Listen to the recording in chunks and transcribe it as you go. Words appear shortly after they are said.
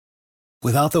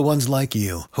Without the ones like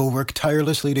you, who work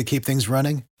tirelessly to keep things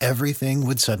running, everything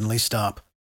would suddenly stop.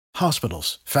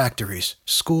 Hospitals, factories,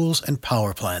 schools, and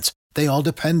power plants, they all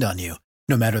depend on you.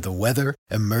 No matter the weather,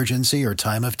 emergency, or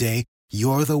time of day,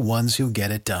 you're the ones who get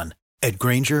it done. At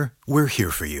Grainger, we're here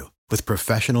for you with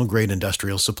professional-grade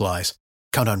industrial supplies.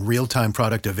 Count on real-time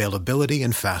product availability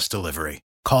and fast delivery.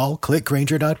 Call,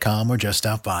 clickgrainger.com, or just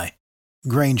stop by.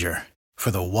 Grainger, for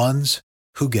the ones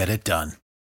who get it done.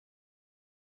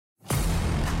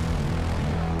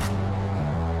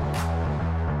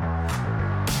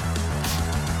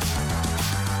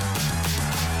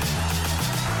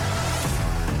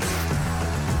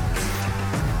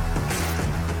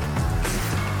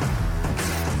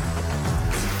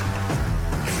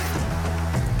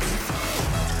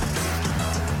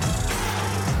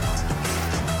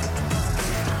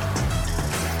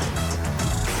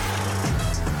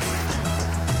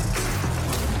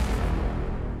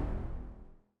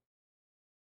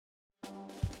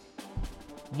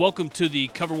 Welcome to the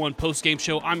COVER1 post-game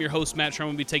show. I'm your host, Matt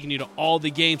Sherman. We'll be taking you to all the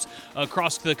games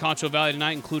across the Concho Valley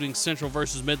tonight, including Central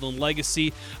versus Midland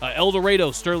Legacy, El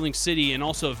Dorado, Sterling City, and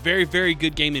also a very, very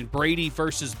good game in Brady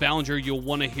versus Ballinger. You'll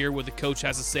want to hear what the coach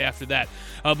has to say after that.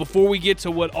 Before we get to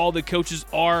what all the coaches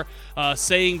are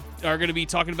going to be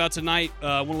talking about tonight,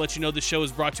 I want to let you know the show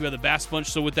is brought to you by the Bass Bunch.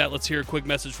 So with that, let's hear a quick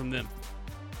message from them.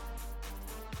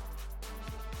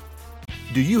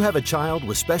 Do you have a child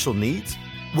with special needs?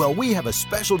 Well, we have a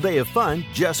special day of fun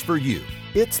just for you.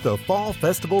 It's the Fall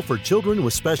Festival for Children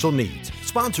with Special Needs,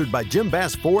 sponsored by Jim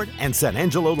Bass Ford and San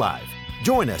Angelo Live.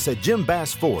 Join us at Jim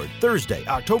Bass Ford Thursday,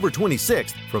 October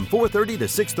 26th from 4:30 to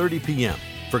 6:30 p.m.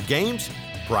 for games,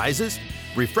 prizes,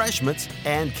 refreshments,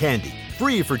 and candy,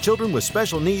 free for children with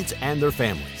special needs and their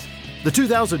families. The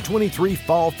 2023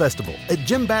 Fall Festival at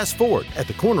Jim Bass Ford at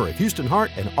the corner of Houston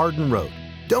Hart and Arden Road.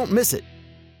 Don't miss it.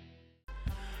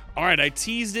 All right, I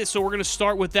teased it, so we're going to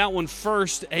start with that one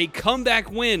first. A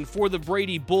comeback win for the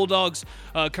Brady Bulldogs.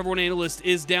 COVER1 analyst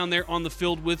is down there on the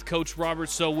field with Coach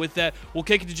Roberts. So with that, we'll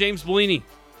kick it to James Bellini.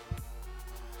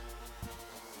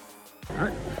 All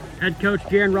right. Head coach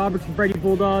Jaron Roberts from Brady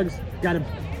Bulldogs got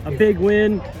a big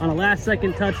win on a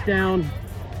last-second touchdown,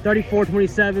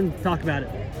 34-27. Talk about it.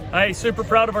 Hey, super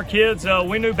proud of our kids.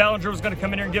 We knew Ballinger was going to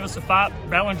come in here and give us a fight.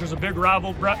 Ballinger's a big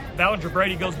rival.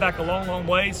 Ballinger-Brady goes back a long, long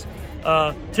ways.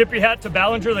 Tip your hat to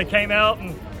Ballinger. They came out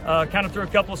and kind of threw a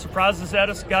couple of surprises at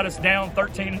us, got us down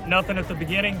 13-0 at the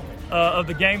beginning of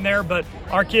the game there. But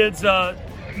our kids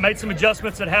made some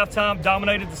adjustments at halftime,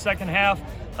 dominated the second half,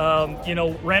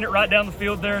 ran it right down the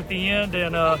field there at the end,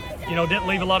 and, didn't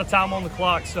leave a lot of time on the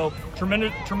clock. So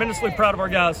tremendously proud of our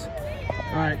guys.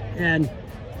 All right, and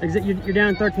you're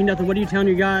down 13-0. What are you telling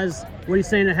your guys? What are you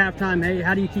saying at halftime? Hey,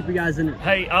 how do you keep your guys in it?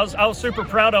 Hey, I was super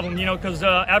proud of them, because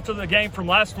after the game from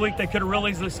last week, they could have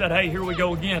really easily said, hey, here we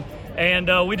go again.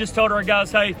 And we just told our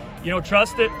guys, hey,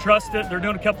 trust it. They're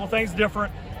doing a couple of things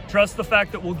different. Trust the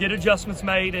fact that we'll get adjustments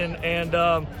made and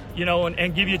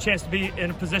give you a chance to be in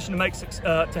a position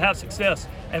to have success.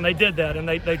 And they did that. And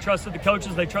they trusted the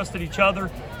coaches. They trusted each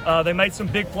other. They made some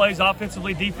big plays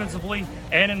offensively, defensively,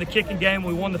 and in the kicking game.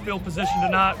 We won the field position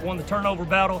tonight, won the turnover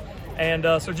battle. And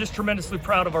so just tremendously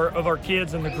proud of our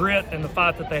kids and the grit and the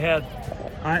fight that they had.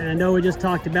 All right, and I know we just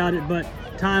talked about it, but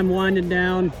time winding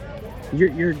down,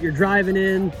 you're driving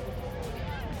in,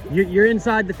 you're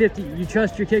inside the 50. You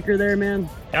trust your kicker there, man?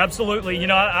 Absolutely.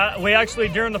 We actually,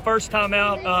 during the first time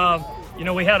out,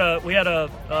 we had a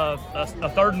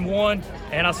 3rd and 1,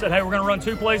 and I said, hey, we're going to run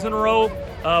 2 plays in a row.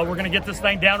 We're going to get this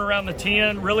thing down around the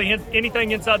 10, really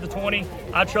anything inside the 20.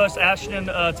 I trust Ashton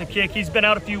to kick. He's been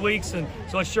out a few weeks, and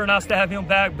so it's sure nice to have him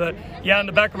back. But, yeah, in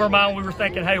the back of our mind, we were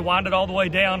thinking, hey, wind it all the way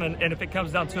down, and if it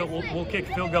comes down to it, we'll kick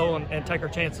a field goal and take our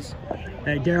chances.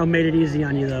 Hey, Daryl made it easy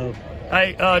on you, though.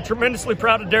 Hey, tremendously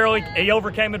proud of Daryl. He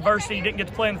overcame adversity. He didn't get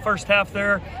to play in the first half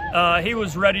there. He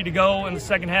was ready to go in the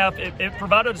second half. It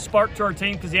provided a spark to our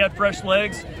team because he had fresh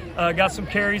legs, got some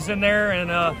carries in there, and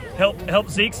helped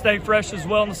Zeke stay fresh as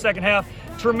well in the second half.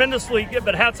 Tremendously,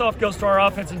 but hats off goes to our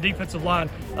offense and defensive line.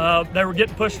 They were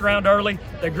getting pushed around early.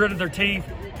 They gritted their teeth,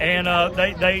 and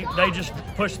they just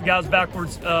pushed the guys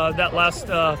backwards that last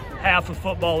half of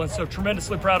football. And so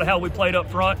tremendously proud of how we played up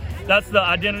front. That's the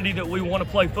identity that we want to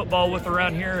play football with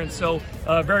around here, and so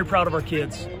very proud of our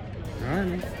kids. All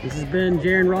right. This has been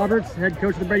Jaron Roberts, head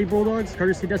coach of the Brady Bulldogs,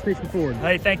 courtesy Destination Ford.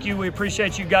 Hey, thank you. We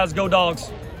appreciate you guys. Go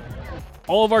Dogs.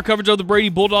 All of our coverage of the Brady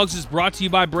Bulldogs is brought to you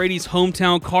by Brady's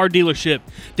hometown car dealership.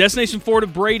 Destination Ford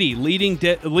of Brady, leading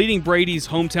Brady's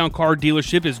hometown car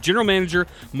dealership is General Manager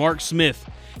Mark Smith.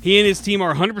 He and his team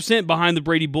are 100% behind the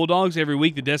Brady Bulldogs. Every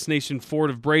week, the Destination Ford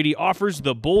of Brady offers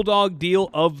the Bulldog Deal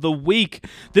of the Week.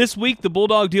 This week, the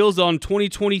Bulldog Deal is on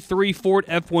 2023 Ford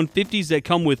F-150s that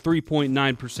come with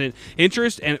 3.9%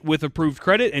 interest and with approved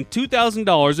credit and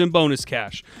 $2,000 in bonus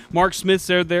cash. Mark Smith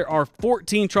said there are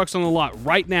 14 trucks on the lot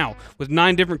right now with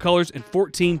 9 different colors and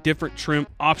 14 different trim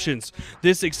options.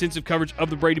 This extensive coverage of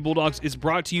the Brady Bulldogs is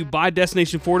brought to you by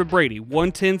Destination Ford of Brady,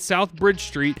 110 South Bridge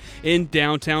Street in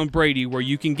downtown Brady, where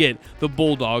you can get the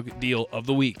Bulldog Deal of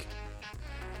the Week.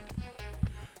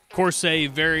 Of course, a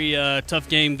very tough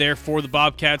game there for the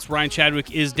Bobcats. Ryan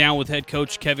Chadwick is down with head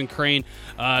coach Kevin Crane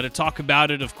to talk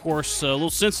about it. Of course, a little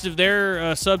sensitive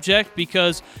there subject,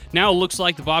 because now it looks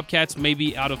like the Bobcats may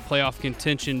be out of playoff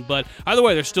contention. But either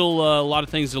way, there's still a lot of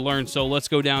things to learn. So let's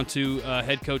go down to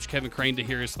head coach Kevin Crane to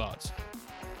hear his thoughts.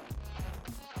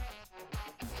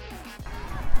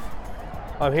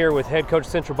 I'm here with head coach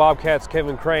Central Bobcats,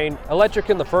 Kevin Crane. Electric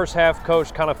in the first half,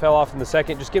 coach, kind of fell off in the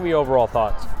second. Just give me your overall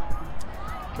thoughts.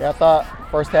 Yeah, I thought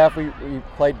first half we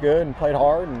played good and played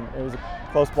hard, and it was a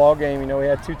close ball game. You know, we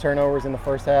had 2 turnovers in the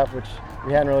first half, which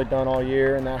we hadn't really done all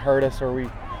year, and that hurt us, or we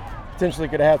potentially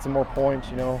could have had some more points,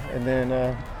 you know. And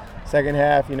then second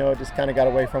half, you know, it just kind of got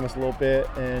away from us a little bit,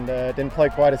 and didn't play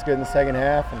quite as good in the second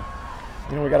half. And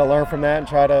you know, we got to learn from that and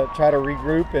try to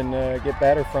regroup and get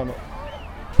better from it.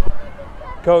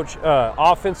 Coach,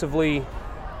 offensively,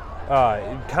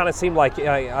 it kind of seemed like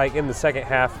in the second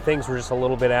half things were just a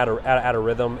little bit out of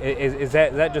rhythm. Is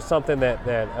that just something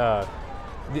that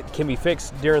can be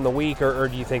fixed during the week, or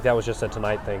do you think that was just a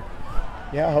tonight thing?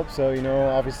 Yeah, I hope so. You know,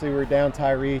 obviously we were down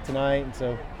Tyree tonight, and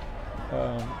so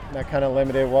that kind of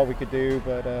limited what we could do,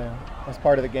 but that's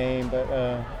part of the game. But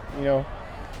you know,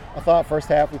 I thought first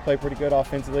half we played pretty good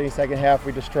offensively. Second half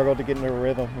we just struggled to get into a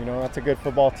rhythm. You know, that's a good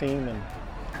football team, and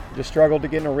just struggled to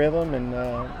get in a rhythm, and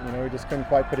you know, we just couldn't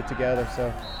quite put it together. So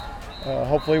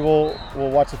hopefully we'll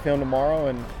watch the film tomorrow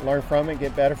and learn from it,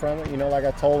 get better from it. You know, like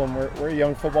I told them, we're a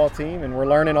young football team, and we're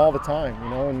learning all the time. You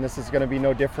know, and this is going to be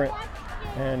no different.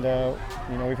 And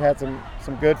you know, we've had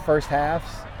some good first halves,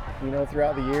 you know,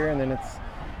 throughout the year, and then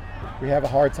we have a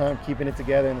hard time keeping it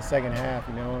together in the second half.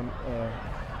 You know, and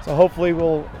so hopefully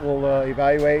we'll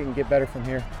evaluate and get better from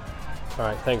here. All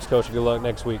right, thanks, Coach. Good luck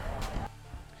next week.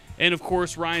 And, of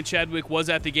course, Ryan Chadwick was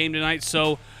at the game tonight,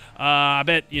 so I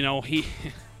bet, you know,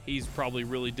 he's probably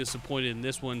really disappointed in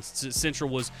this one.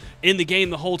 Central was in the game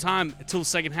the whole time until the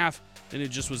second half, and it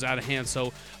just was out of hand.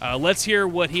 So let's hear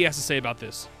what he has to say about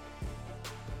this.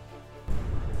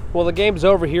 Well, the game's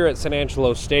over here at San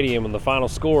Angelo Stadium, and the final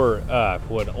score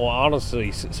would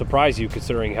honestly surprise you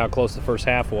considering how close the first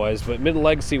half was. But Midland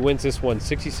Legacy wins this one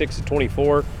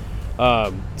 66-24.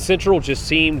 Central just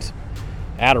seemed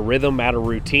out of rhythm, out of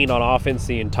routine on offense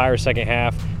the entire second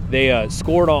half. They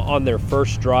scored on their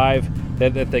first drive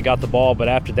that they got the ball, but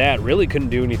after that really couldn't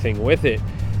do anything with it.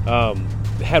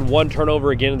 Had 1 turnover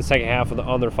again in the second half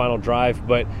on their final drive,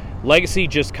 but Legacy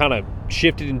just kind of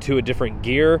shifted into a different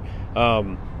gear.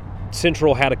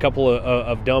 Central had a couple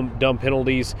of dumb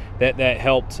penalties that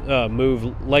helped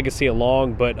move Legacy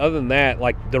along, but other than that,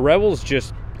 like, the Rebels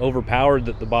just overpowered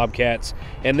the Bobcats,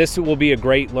 and this will be a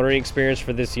great learning experience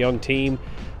for this young team.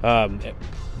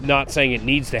 Not saying it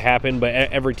needs to happen, but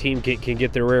every team can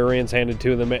get their rear ends handed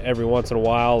to them every once in a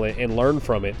while and learn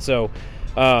from it. So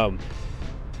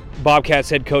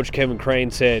Bobcats head coach Kevin Crane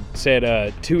said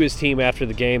to his team after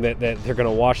the game that they're going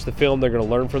to watch the film, they're going to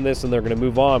learn from this, and they're going to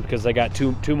move on because they got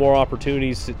two more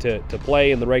opportunities to play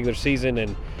in the regular season,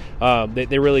 and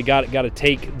they really got to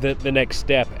take the next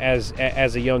step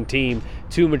as a young team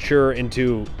to mature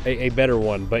into a better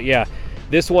one. But yeah,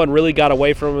 this one really got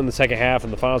away from them in the second half,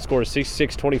 and the final score is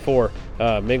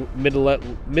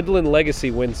 66-24. Midland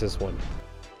Legacy wins this one.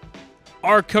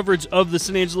 Our coverage of the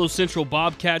San Angelo Central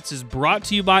Bobcats is brought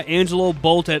to you by Angelo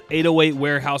Bolt at 808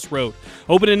 Warehouse Road.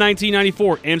 Opened in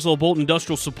 1994, Angelo Bolt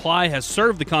Industrial Supply has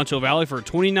served the Concho Valley for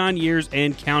 29 years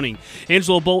and counting.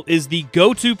 Angelo Bolt is the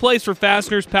go-to place for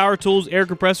fasteners, power tools, air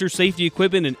compressors, safety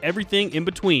equipment, and everything in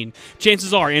between.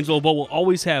 Chances are Angelo Bolt will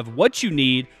always have what you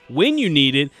need when you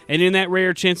need it, and in that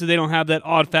rare chance that they don't have that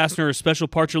odd fastener or special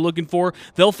part you're looking for,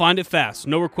 they'll find it fast.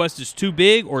 No request is too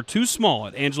big or too small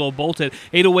at Angelo Bolt at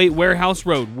 808 Warehouse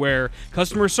Road, where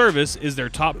customer service is their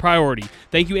top priority.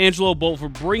 Thank you, Angelo Bolt, for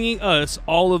bringing us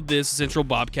all of this Central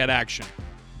Bobcat action.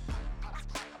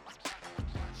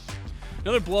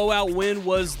 Another blowout win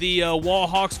was the Wall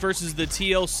Hawks versus the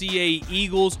TLCA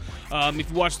Eagles.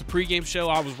 If you watched the pregame show,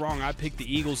 I was wrong. I picked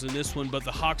the Eagles in this one, but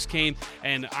the Hawks came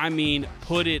and,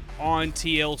 put it on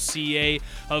TLCA.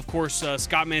 Of course,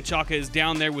 Scott Manchaca is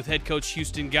down there with head coach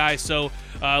Houston Guy. So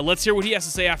let's hear what he has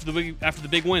to say after the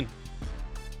big win.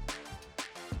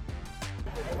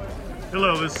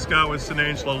 Hello, this is Scott with San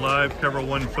Angelo Live,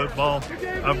 Cover1 Football.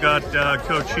 I've got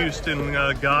Coach Houston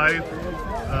Guy,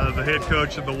 the head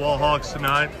coach of the Wall Hawks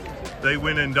tonight. They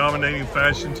win in dominating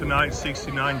fashion tonight,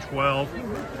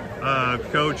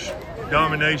 69-12. Coach,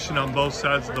 domination on both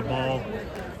sides of the ball.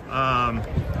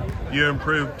 You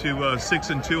improved to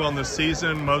 6-2 on the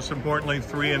season, most importantly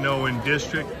 3-0 in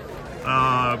district.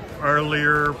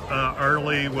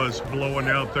 Early was blowing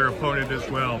out their opponent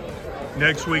as well.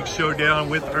 Next week's showdown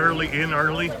with Early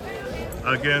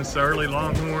against the Early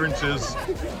Longhorns is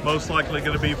most likely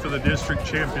going to be for the district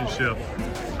championship.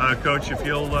 Coach, if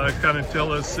you'll kind of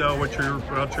tell us about your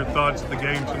thoughts of the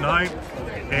game tonight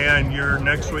and your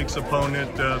next week's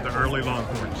opponent, the Early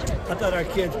Longhorns. I thought our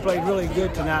kids played really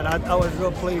good tonight. I was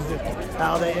real pleased at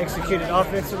how they executed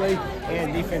offensively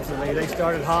and defensively. They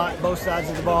started hot, both sides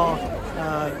of the ball.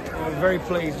 I was very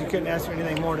pleased. You couldn't ask for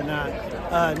anything more tonight.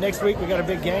 Next week we got a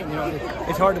big game. You know,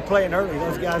 it's hard to play in Early.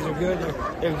 Those guys are good.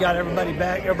 They've got everybody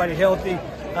back, everybody healthy.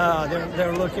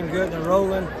 They're looking good. They're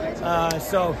rolling.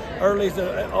 So Early's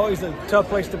always a tough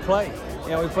place to play.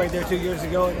 You know, we played there 2 years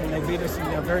ago and they beat us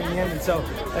in the very end. And so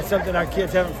that's something our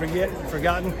kids haven't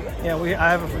forgotten. You know, I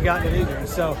haven't forgotten it either. And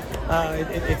so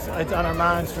it's on our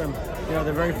minds from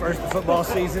the very first football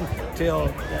season till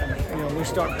we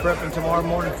start prepping tomorrow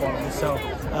morning for them. So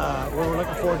we're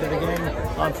looking forward to the game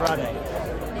on Friday.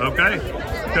 Okay,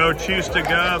 Coach Houston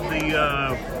Gubb,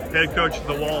 the head coach of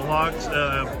the Wall Hawks,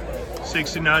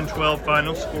 69-12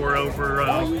 final score over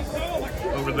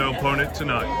the opponent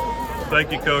tonight.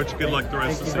 Thank you, Coach. Good luck the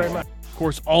rest of the season. Of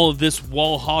course, all of this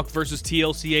Wall Hawk versus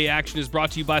TLCA action is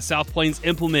brought to you by South Plains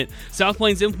Implement. South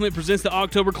Plains Implement presents the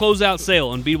October closeout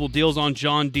sale. Unbeatable deals on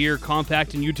John Deere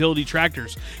compact and utility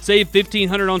tractors. Save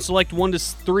 $1,500 on select 1 to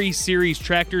 3 series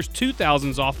tractors,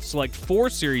 $2,000 off select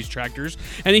 4 series tractors,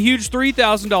 and a huge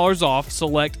 $3,000 off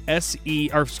select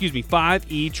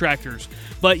 5E tractors.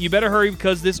 But you better hurry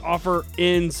because this offer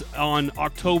ends on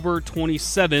October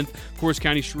 27th. Of course,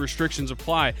 county restrictions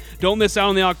apply. Don't miss out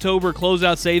on the October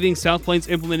closeout savings. South Plains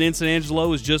Implement in San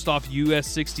Angelo is just off US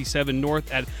 67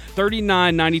 North at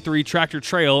 3993 Tractor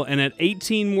Trail and at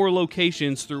 18 more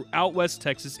locations throughout West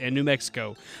Texas and New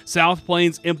Mexico. South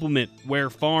Plains Implement,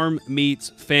 where farm meets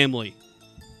family.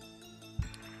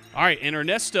 All right, and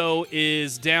Ernesto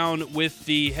is down with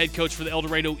the head coach for the El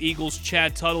Dorado Eagles,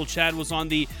 Chad Tuttle. Chad was on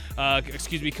the,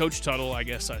 Coach Tuttle, I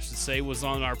guess I should say, was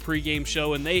on our pregame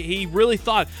show, and he really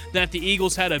thought that the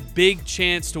Eagles had a big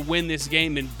chance to win this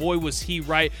game, and boy, was he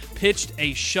right. Pitched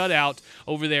a shutout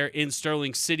over there in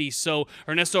Sterling City. So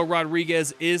Ernesto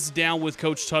Rodriguez is down with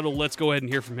Coach Tuttle. Let's go ahead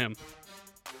and hear from him.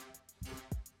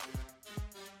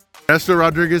 Ernesto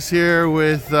Rodriguez here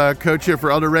with Coach here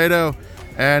for El Dorado.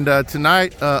 And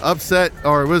tonight, upset,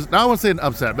 or it was, I won't say an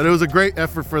upset, but it was a great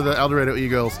effort for the El Dorado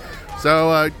Eagles.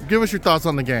 So give us your thoughts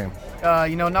on the game.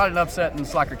 Not an upset in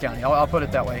Slacker County. I'll put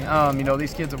it that way.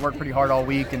 These kids have worked pretty hard all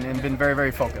week and been very, very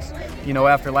focused.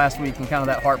 After last week and kind of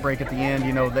that heartbreak at the end,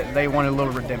 they wanted a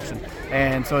little redemption.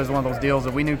 And so it was one of those deals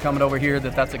that we knew coming over here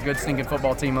that that's a good stinking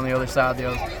football team on the other side,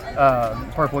 the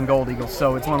purple and gold Eagles.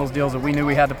 So it's one of those deals that we knew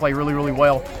we had to play really, really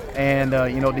well. And,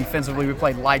 defensively we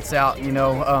played lights out.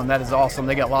 That is awesome.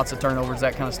 They got lots of turnovers,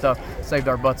 that kind of stuff. Saved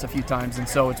our butts a few times. And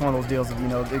so it's one of those deals of,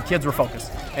 the kids were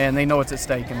focused and they know it's at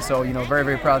stake. And so, very,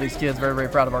 very proud of these kids. Very, very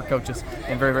proud of our coaches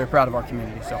and very, very proud of our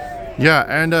community. So, yeah,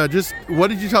 and just what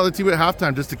did you tell the team at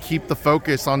halftime just to keep the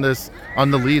focus on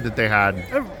the lead that they had?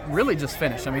 Really just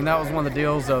finish. I mean, that was one of the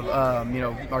deals of,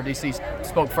 our DC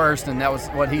spoke first, and that was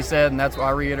what he said, and that's why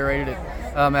I reiterated it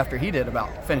after he did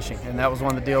about finishing. And that was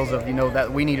one of the deals of,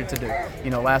 that we needed to do.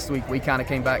 Last week we kind of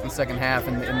came back in the second half,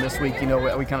 and this week,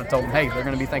 we kind of told them, hey, they're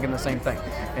going to be thinking the same thing.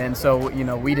 And so,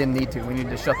 we didn't need to. We needed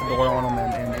to shut the door on them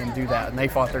and do that. And they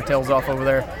fought their tails off over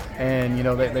there, and,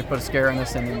 they put a scare in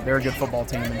us, and they're a good football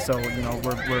team. And so,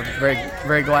 we're very,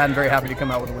 very glad and very happy to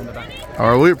come out with a win tonight.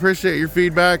 All right, we appreciate your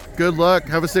feedback. Good luck.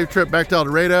 Have a safe trip back to El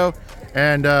Dorado,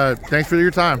 and thanks for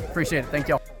your time. Appreciate it. Thank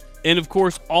y'all. And, of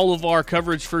course, all of our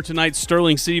coverage for tonight's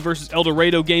Sterling City versus El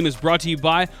Dorado game is brought to you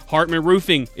by Hartman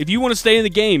Roofing. If you want to stay in the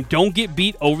game, don't get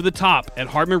beat over the top. At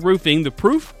Hartman Roofing, the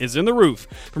proof is in the roof.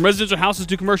 From residential houses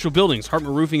to commercial buildings,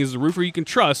 Hartman Roofing is the roofer you can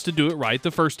trust to do it right the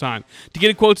first time. To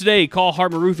get a quote today, call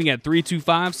Hartman Roofing at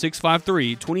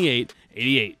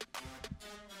 325-653-2888.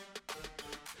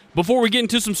 Before we get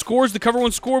into some scores, the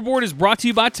Cover1 scoreboard is brought to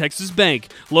you by Texas Bank.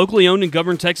 Locally owned and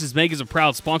governed, Texas Bank is a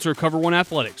proud sponsor of Cover1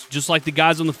 Athletics. Just like the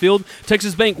guys on the field,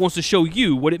 Texas Bank wants to show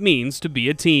you what it means to be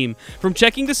a team. From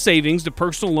checking to savings to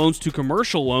personal loans to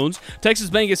commercial loans, Texas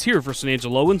Bank is here for San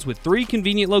Angeloans with 3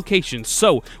 convenient locations.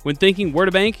 So, when thinking where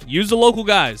to bank, use the local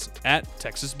guys at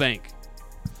Texas Bank.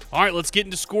 All right, let's get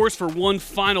into scores for one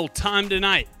final time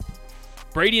tonight.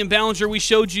 Brady and Ballinger, we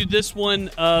showed you this one.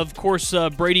 Of course,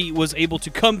 Brady was able to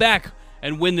come back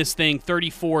and win this thing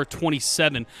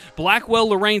 34-27. Blackwell,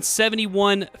 Lorraine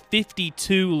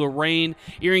 71-52. Lorraine.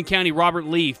 Erie County, Robert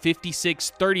Lee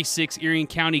 56-36. Erie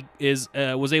County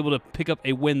was able to pick up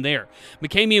a win there.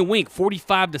 McCamey and Wink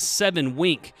 45-7.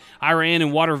 Wink. Ira Ann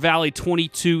and Water Valley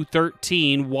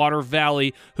 22-13. Water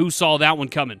Valley. Who saw that one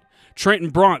coming?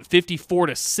 Trenton Bront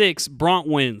 54-6. Bront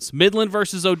wins. Midland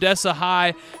versus Odessa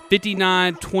High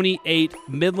 59-28.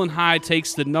 Midland High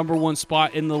takes the number 1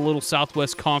 spot in the Little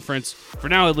Southwest Conference for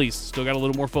now, at least. Still got a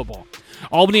little more football.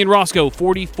 Albany and Roscoe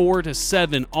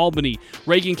 44-7. Albany.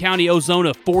 Reagan County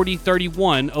Ozona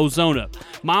 40-31. Ozona.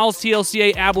 Miles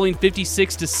TLCA Abilene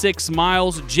 56-6.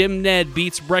 Miles. Jim Ned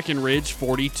beats Breckenridge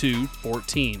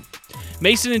 42-14.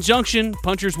 Mason and Junction,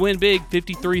 Punchers win big,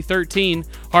 53-13.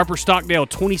 Harper Stockdale,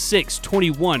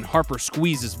 26-21. Harper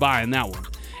squeezes by in that one.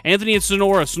 Anthony and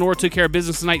Sonora. Sonora took care of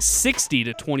business tonight,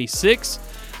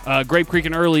 60-26. Grape Creek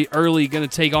and Early going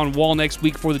to take on Wall next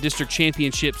week for the district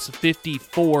championships,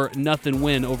 54-0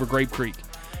 win over Grape Creek.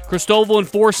 Cristoval and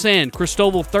Forsan.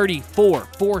 Cristoval 34,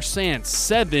 Forsan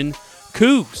 7.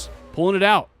 Cougs pulling it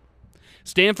out.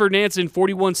 Stanford Nansen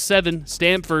 41-7.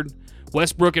 Stanford.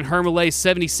 Westbrook and Hermele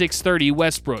 76-30,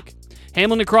 Westbrook.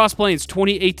 Hamlin and Cross Plains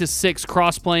 28-6,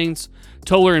 Cross Plains.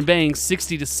 Toller and Bangs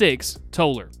 60-6,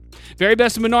 Toller. Very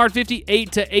Best and Menard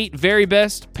 58-8, Very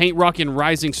Best. Paint Rock and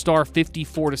Rising Star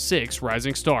 54-6,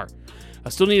 Rising Star. I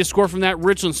still need a score from that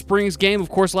Richland Springs game. Of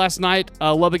course, last night,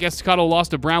 Lubbock Estacado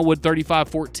lost to Brownwood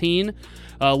 35-14.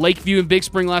 Lakeview and Big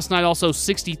Spring last night also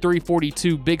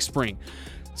 63-42, Big Spring.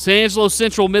 San Angelo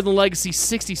Central, Midland Legacy,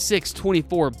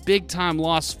 66-24. Big-time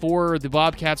loss for the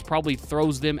Bobcats. Probably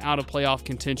throws them out of playoff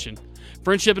contention.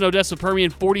 Friendship and Odessa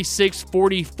Permian,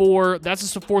 46-44. That's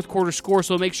just a fourth-quarter score,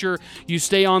 so make sure you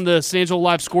stay on the San Angelo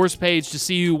Live scores page to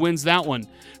see who wins that one.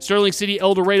 Sterling City,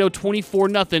 El Dorado,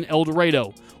 24-0, El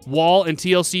Dorado. Wall and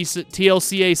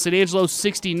TLCA San Angelo,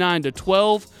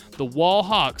 69-12. The Wall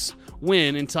Hawks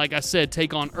win and, like I said,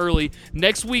 take on Early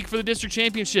next week for the district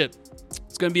championship.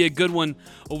 It's going to be a good one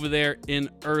over there in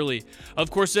Early.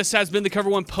 Of course, this has been the Cover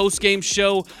One post-game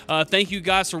show. Thank you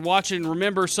guys for watching.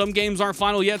 Remember, some games aren't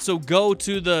final yet, so go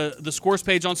to the scores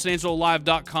page on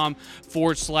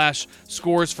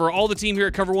SanAngeloLive.com/scores. For all the team here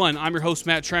at Cover One, I'm your host,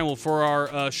 Matt Trammell. For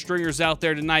our stringers out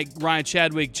there tonight, Ryan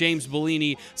Chadwick, James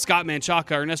Bellini, Scott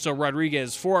Manchaca, Ernesto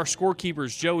Rodriguez. For our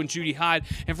scorekeepers, Joe and Judy Hyde.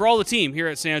 And for all the team here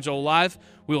at San Angelo Live,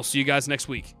 we'll see you guys next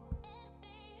week.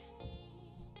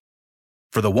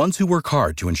 For the ones who work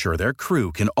hard to ensure their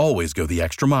crew can always go the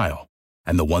extra mile,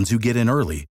 and the ones who get in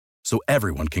early so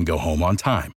everyone can go home on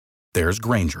time, there's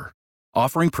Grainger,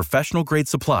 offering professional-grade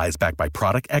supplies backed by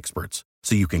product experts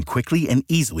so you can quickly and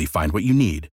easily find what you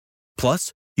need.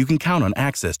 Plus, you can count on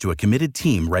access to a committed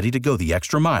team ready to go the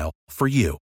extra mile for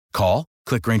you. Call,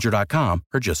 click Grainger.com,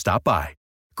 or just stop by.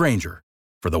 Grainger,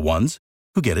 for the ones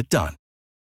who get it done.